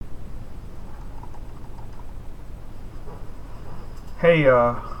Hey,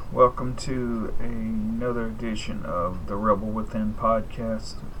 welcome to another edition of the Rebel Within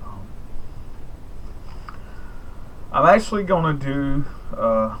podcast. I'm actually going to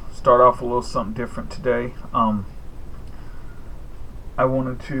start off a little something different today. I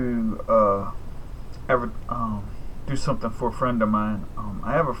wanted to do something for a friend of mine.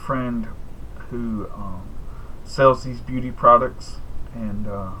 I have a friend who sells these beauty products, and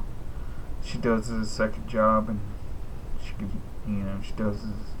she does it as a second job, and she does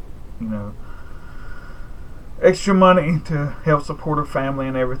extra money to help support her family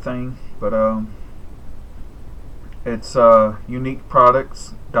and everything. But it's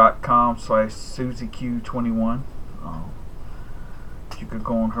uniqueproducts.com/SusieQ21. You could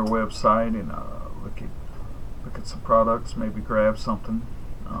go on her website and look at some products, maybe grab something.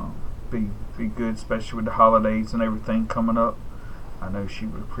 Be good, especially with the holidays and everything coming up. I know she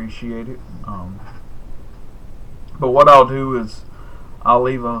would appreciate it. But what I'll do is I'll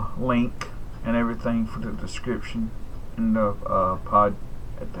leave a link and everything for the description in the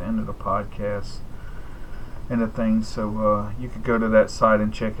at the end of the podcast and the thing, so you could go to that site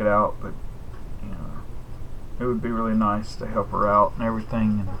and check it out. But it would be really nice to help her out and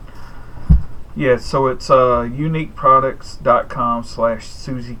everything. And yeah, so it's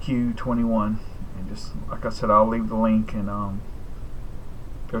uniqueproducts.com/SusieQ21, and just like I said, I'll leave the link and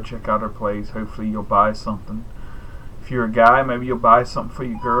go check out her place. Hopefully you'll buy something. If you're a guy, maybe you'll buy something for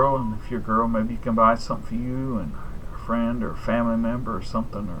your girl, and if you're a girl, maybe you can buy something for you and a friend or a family member or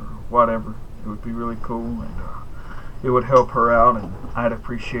something or whatever. It would be really cool, and it would help her out, and I'd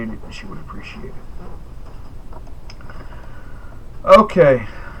appreciate it, and she would appreciate it. Okay,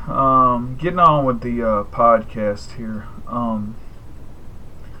 getting on with the podcast here. I'm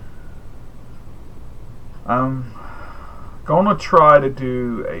gonna try to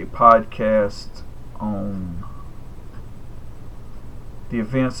do a podcast on the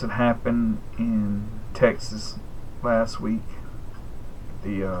events that happened in Texas last week,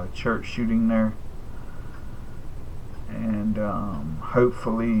 the church shooting there, and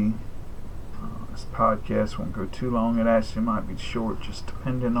hopefully this podcast won't go too long. It actually might be short, just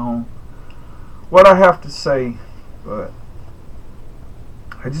depending on what I have to say. But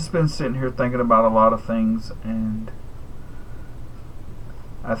I've just been sitting here thinking about a lot of things, and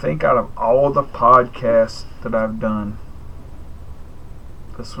I think out of all the podcasts that I've done,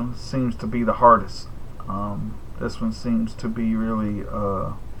 this one seems to be the hardest. This one seems to be really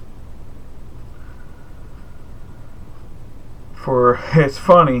it's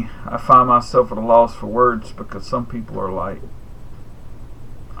funny, I find myself at a loss for words, because some people are like,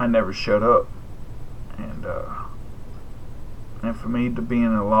 I never shut up, and for me to be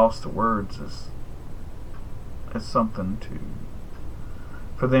in a loss to words is something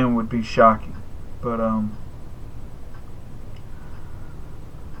for them would be shocking. But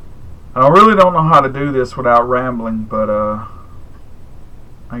I really don't know how to do this without rambling, but I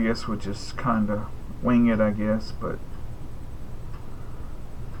guess we'll just kind of wing it, I guess. But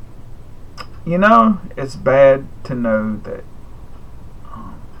it's bad to know that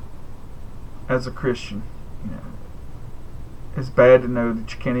as a Christian, it's bad to know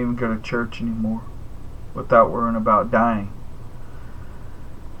that you can't even go to church anymore without worrying about dying.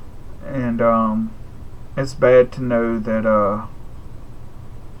 And it's bad to know that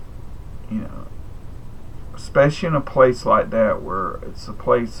especially in a place like that, where it's a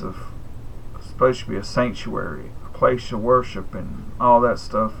place it's supposed to be a sanctuary, a place to worship and all that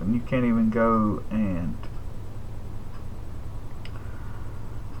stuff, and you can't even go and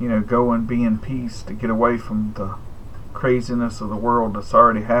go and be in peace to get away from the craziness of the world that's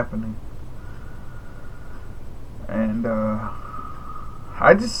already happening. And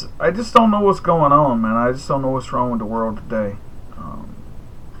I just don't know what's going on, man. I just don't know what's wrong with the world today.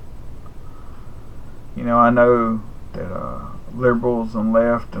 I know that liberals and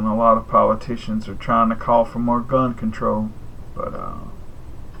left and a lot of politicians are trying to call for more gun control, but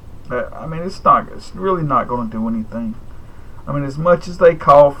it's really not going to do anything. As much as they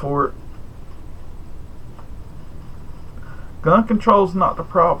call for it, gun control is not the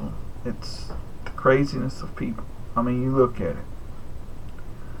problem. It's the craziness of people. You look at it.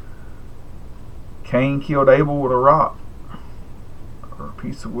 Cain killed Abel with a rock or a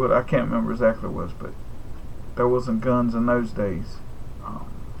piece of wood. I can't remember exactly what it was, but there wasn't guns in those days.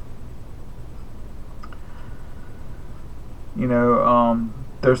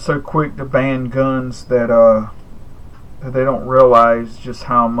 They're so quick to ban guns that they don't realize just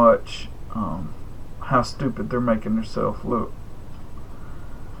how much how stupid they're making themselves look.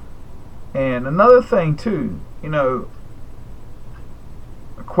 And another thing too, the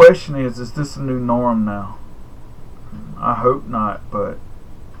question is this a new norm now? I hope not, but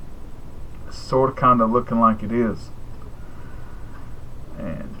it's sort of kind of looking like it is.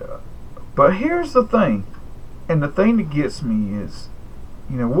 And but here's the thing, and the thing that gets me is,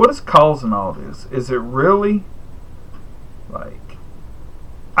 what is causing all this? Is it really like?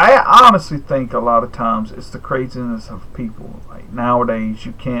 I honestly think a lot of times it's the craziness of people. Like nowadays,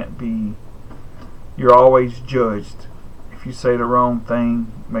 you're always judged. If you say the wrong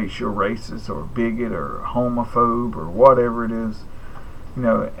thing, makes you a racist or a bigot or a homophobe or whatever it is.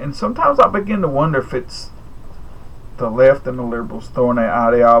 And sometimes I begin to wonder if it's the left and the liberals throwing their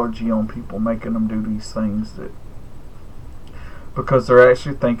ideology on people, making them do these things because they're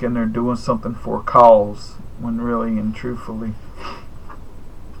actually thinking they're doing something for a cause, when really and truthfully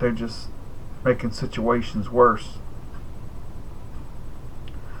they're just making situations worse.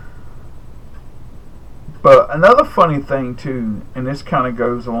 But another funny thing too, and this kind of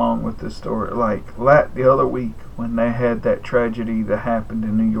goes along with this story, like the other week when they had that tragedy that happened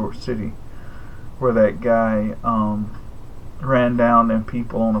in New York City, where that guy ran down them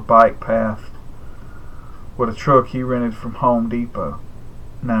people on a bike path with a truck he rented from Home Depot.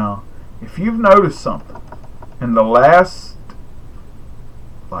 Now, if you've noticed something in the last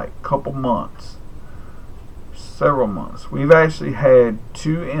couple months, several months, we've actually had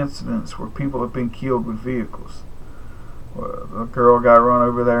 2 incidents where people have been killed with vehicles. Well, the girl got run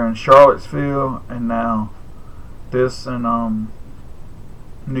over there in Charlottesville, and now this in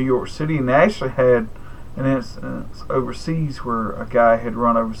New York City, and they actually had an incident overseas where a guy had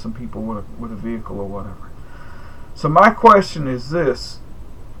run over some people with a vehicle or whatever. So my question is this: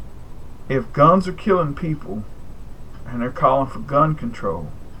 if guns are killing people and they're calling for gun control,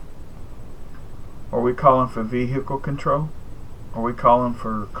 are we calling for vehicle control? Are we calling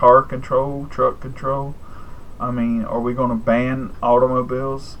for car control, truck control? Are we going to ban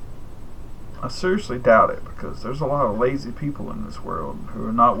automobiles? I seriously doubt it, because there's a lot of lazy people in this world who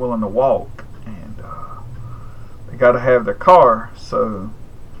are not willing to walk, and they got to have their car. So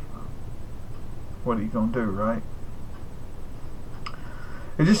what are you going to do, right?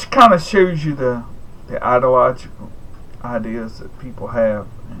 It just kind of shows you the ideological ideas that people have.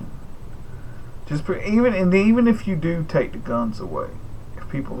 And even if you do take the guns away, if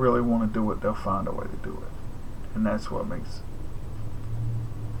people really want to do it, they'll find a way to do it, and that's what makes it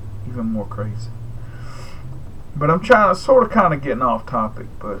even more crazy. But I'm trying to sort of kind of getting off topic,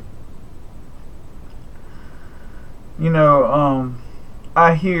 but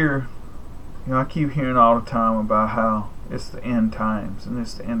I keep hearing all the time about how it's the end times and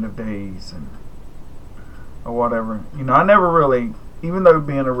it's the end of days or whatever. I never really, even though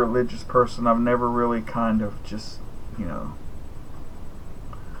being a religious person, I've never really kind of just,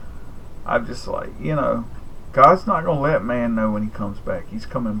 I'm just like, God's not going to let man know when he comes back. He's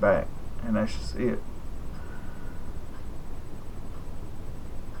coming back, and that's just it.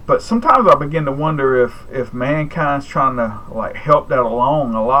 But sometimes I begin to wonder if mankind's trying to help that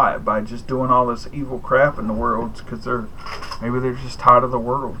along a lot by just doing all this evil crap in the world, because maybe they're just tired of the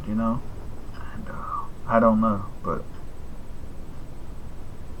world, And I don't know, but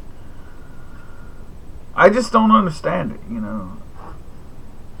I just don't understand it,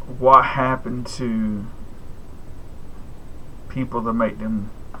 what happened to people that make them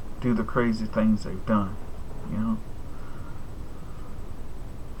do the crazy things they've done,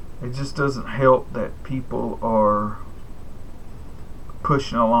 It just doesn't help that people are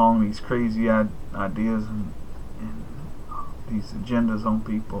pushing along these crazy ideas and these agendas on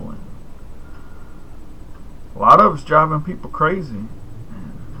people, and a lot of it's driving people crazy,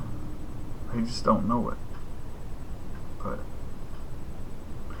 and they just don't know it. But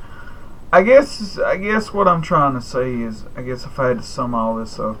I guess what I'm trying to say is, I guess if I had to sum all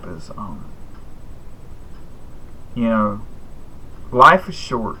this up, is life is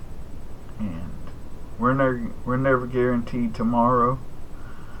short, and we're never guaranteed tomorrow.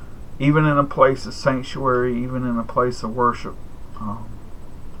 Even in a place of sanctuary, even in a place of worship,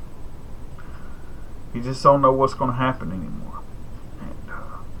 you just don't know what's going to happen anymore.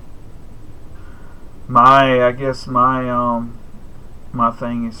 And my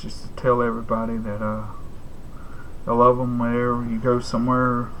thing is just to tell everybody that I love them whenever you go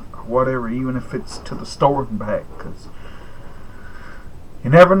somewhere, or whatever, even if it's to the store and back, because you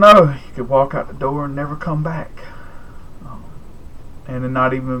never know. You could walk out the door and never come back, and it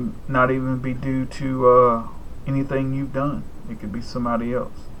not even be due to anything you've done. It could be somebody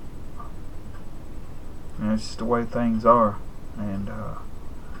else. And it's just the way things are. And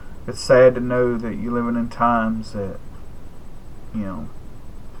it's sad to know that you're living in times that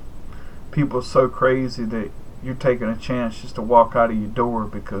people are so crazy that you're taking a chance just to walk out of your door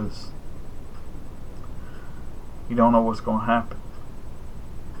because You don't know what's going to happen.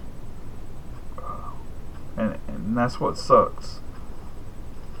 And that's what sucks.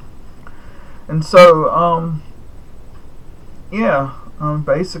 And so,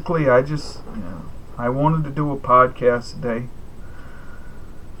 basically, I just, I wanted to do a podcast today,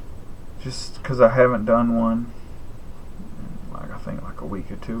 just because I haven't done one in, I think like a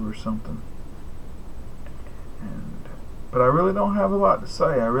week or two or something. But I really don't have a lot to say.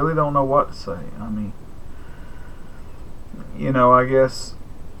 I really don't know what to say. I mean, I guess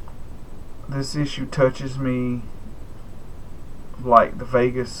this issue touches me like the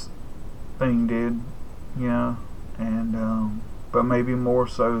Vegas thing did, and but maybe more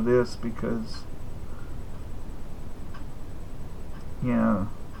so this, because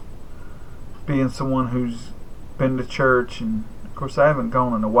being someone who's been to church, and of course I haven't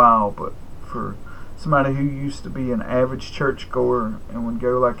gone in a while, but for somebody who used to be an average churchgoer and would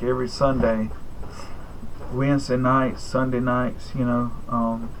go like every Sunday, Wednesday nights, Sunday nights,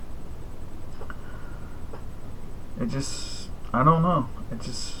 it just, I don't know,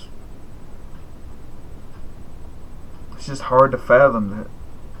 it's just hard to fathom that,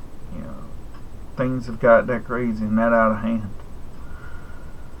 things have got that crazy and that out of hand.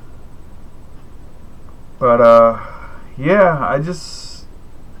 But, I just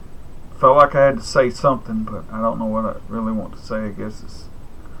felt like I had to say something, but I don't know what I really want to say. I guess it's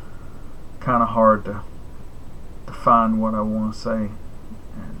kind of hard to find what I want to say.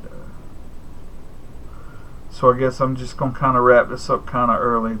 And so I guess I'm just going to kind of wrap this up kind of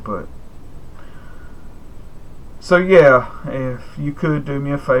early. But so if you could do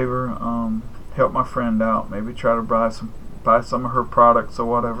me a favor, help my friend out. Maybe try to buy some of her products or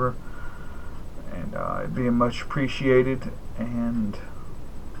whatever. And it'd be much appreciated. And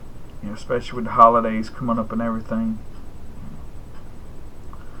especially with the holidays coming up and everything,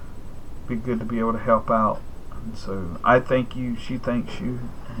 be good to be able to help out. And so I thank you, she thanks you,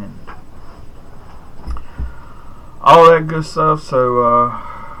 and all that good stuff. So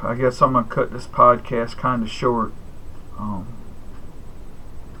I guess I'm gonna cut this podcast kind of short.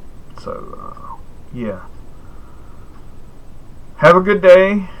 Have a good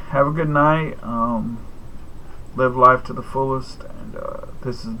day, have a good night, live life to the fullest. And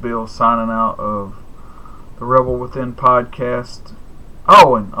this is Bill signing out of the Rebel Within podcast.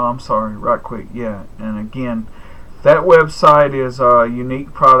 Oh, and I'm sorry, right quick, and again, that website is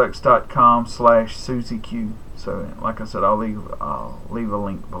uniqueproducts.com/SusieQ. So, like I said, I'll leave a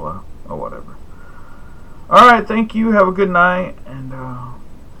link below or whatever. All right, thank you. Have a good night, and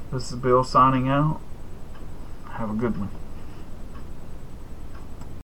this is Bill signing out. Have a good one.